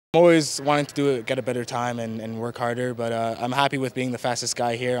I'm always wanting to get a better time and work harder, but I'm happy with being the fastest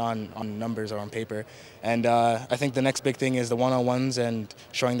guy here on numbers or on paper. And I think the next big thing is the one-on-ones and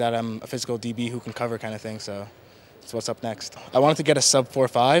showing that I'm a physical DB who can cover kind of thing. So that's what's up next. I wanted to get a sub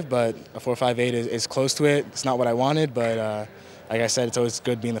 4.5, but a 4.58 is close to it. It's not what I wanted, but like I said, it's always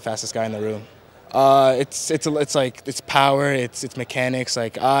good being the fastest guy in the room. It's power, it's mechanics.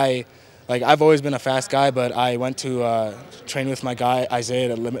 I've always been a fast guy, but I went to train with my guy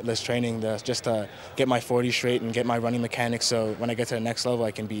Isaiah at Limitless Training just to get my 40 straight and get my running mechanics. So when I get to the next level,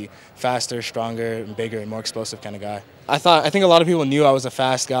 I can be faster, stronger, and bigger, and more explosive kind of guy. I think a lot of people knew I was a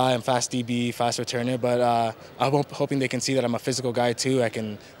fast guy. I'm fast DB, fast returner, but I'm hoping they can see that I'm a physical guy too. I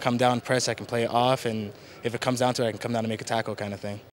can come down, press, I can play it off, and if it comes down to it, I can come down and make a tackle kind of thing.